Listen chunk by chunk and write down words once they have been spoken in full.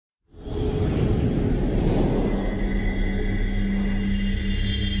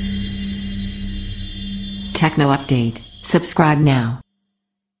Techno update. Subscribe now.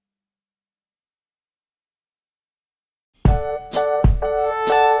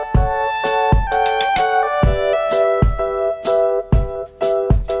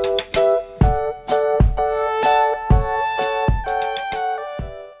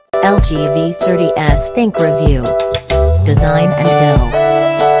 LG V30S Thinq Review. Design and build.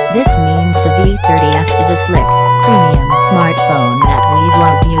 This means the V30S is a slick, premium smartphone that we've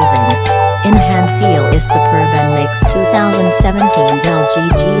loved using. In-hand feel is superb and makes 2017's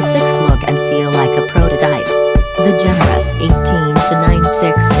LG G6 look and feel like a prototype. The generous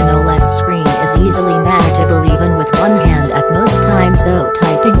 18:9:6 OLED screen is easily manageable even with one hand at most times, though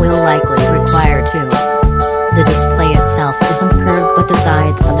typing will likely require two. The display itself isn't curved, but the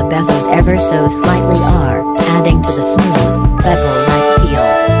sides of the bezels ever so slightly are, adding to the smooth, bevel-like feel.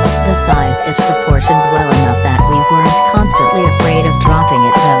 The size is proportioned well enough that we weren't constantly afraid of dropping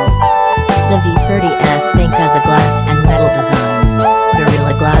it though. The V30S Thinq has a glass and metal design.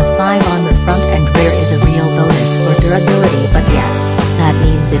 Gorilla Glass 5 on the front and rear is a real bonus for durability, but yes, that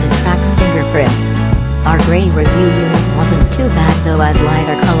means it attracts fingerprints. Our grey review unit wasn't too bad though, as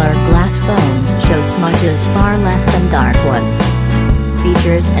lighter color glass phones show smudges far less than dark ones.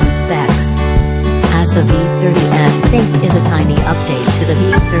 Features and specs. As the V30S Thinq is a tiny update to the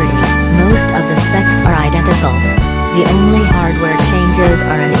V30, most of the specs are identical. The only hardware changes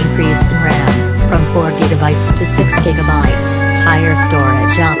are an increase in RAM, from 4GB to 6GB, higher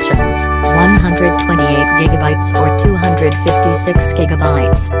storage options, 128GB or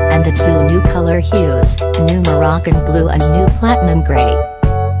 256GB, and the two new color hues, new Moroccan blue and new platinum gray.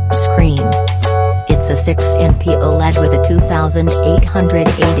 Screen. It's a 6-inch OLED with a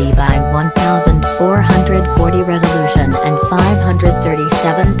 2880 by 1440 resolution and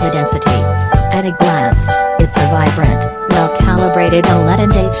 537 pixel density. At a glance, it's a vibrant, well-calibrated OLED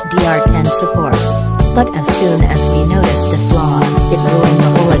and HDR10 support. But as soon as we noticed the flaw, it ruined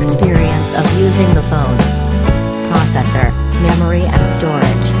the whole experience of using the phone. Processor, memory and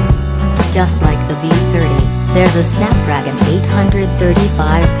storage. Just like the V30, there's a Snapdragon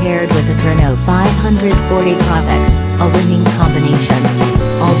 835 paired with a Adreno 540 Pro-X, a winning combination.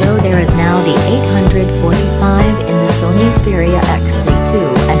 Although there is now the 845 in the Sony Xperia XZ2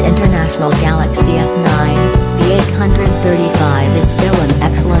 and International Galaxy S9, the 835 is still an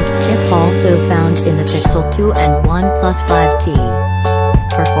excellent chip, also found in the Pixel 2 and OnePlus 5T.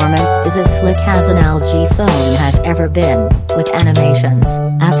 Performance is as slick as an LG phone has ever been, with animations,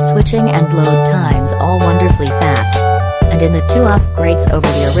 app switching and load times all wonderfully fast. And in the two upgrades over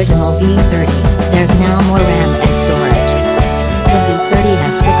the original V30, there's now more RAM and storage. The V30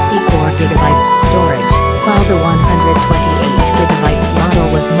 has 64GB storage, while the 128GB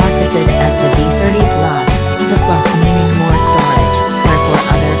model was marketed as the V30 Plus, the Plus meaning more storage, where for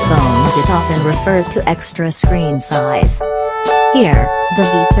other phones it often refers to extra screen size. Here, the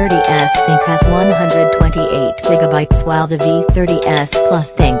V30S Thinq has 128GB while the V30S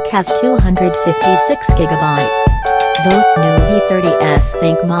Plus Thinq has 256GB. Both new V30S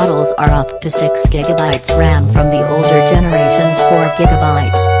Thinq models are up to 6GB RAM from the older generation's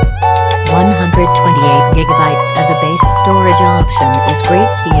 4GB. 128GB as a base storage option is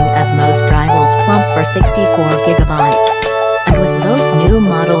great, seeing as most rivals plump for 64GB. And with both new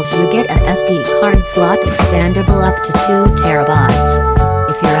models you get an SD card slot expandable up to 2TB.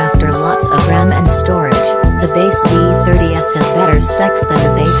 If you're after lots of RAM and storage, the base V30S has better specs than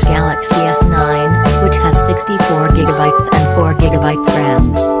the base Galaxy S9, which has 64GB and 4GB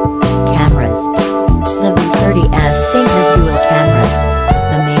RAM. Cameras. The V30S Thinq has dual cameras.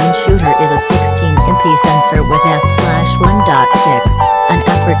 The main shooter is a 16-MP sensor with f/1.6, an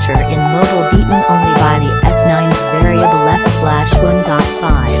aperture in mobile beaten only by the S9's variable f/1.5,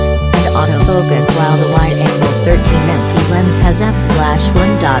 and autofocus, while the wide-angle 13-MP lens has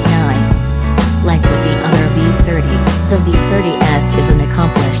f/1.9. Like with the other V30, the V30S is an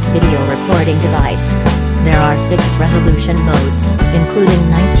accomplished video recording device. There are 6 resolution modes, including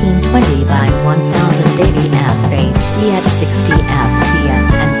 1920 by 1080 FHD at 60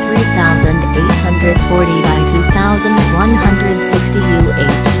 FPS and 3840 by 2160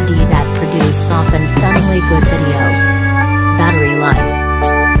 UHD that produce often stunningly good video. Battery life.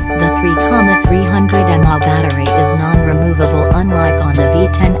 The 3,300 mAh battery is non-removable, unlike on the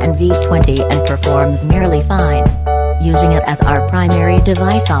V10 and V20, and performs merely fine. Using it as our primary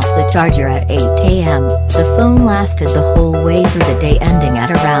device off the charger at 8 AM, the phone lasted the whole way through the day, ending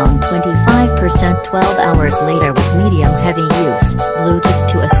at around 25% 12 hours later with medium-heavy use, Bluetooth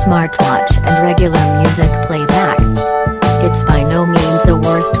to a smartwatch and regular music playback. It's by no means the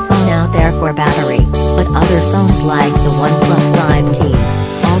worst phone out there for battery, but other phones like the OnePlus 5T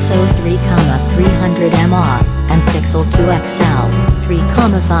also 3,300 mAh, and Pixel 2 XL,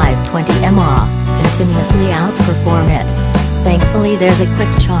 3,520 mAh, continuously outperform it. Thankfully there's a quick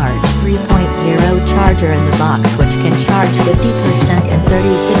charge 3.0 charger in the box which can charge 50% in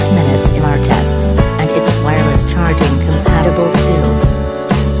 36 minutes in our tests, and it's wireless charging compatible too.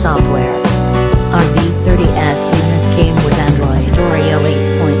 Software. Our V30S unit came with Android Oreo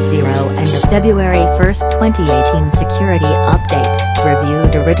 8.0 and the February 1, 2018 security update,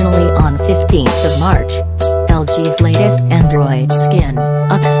 reviewed originally on 15th of March. LG's latest Android skin,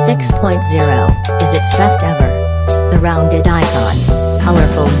 UX 6.0, is its best ever. The rounded icons,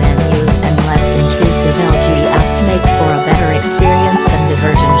 colorful menus,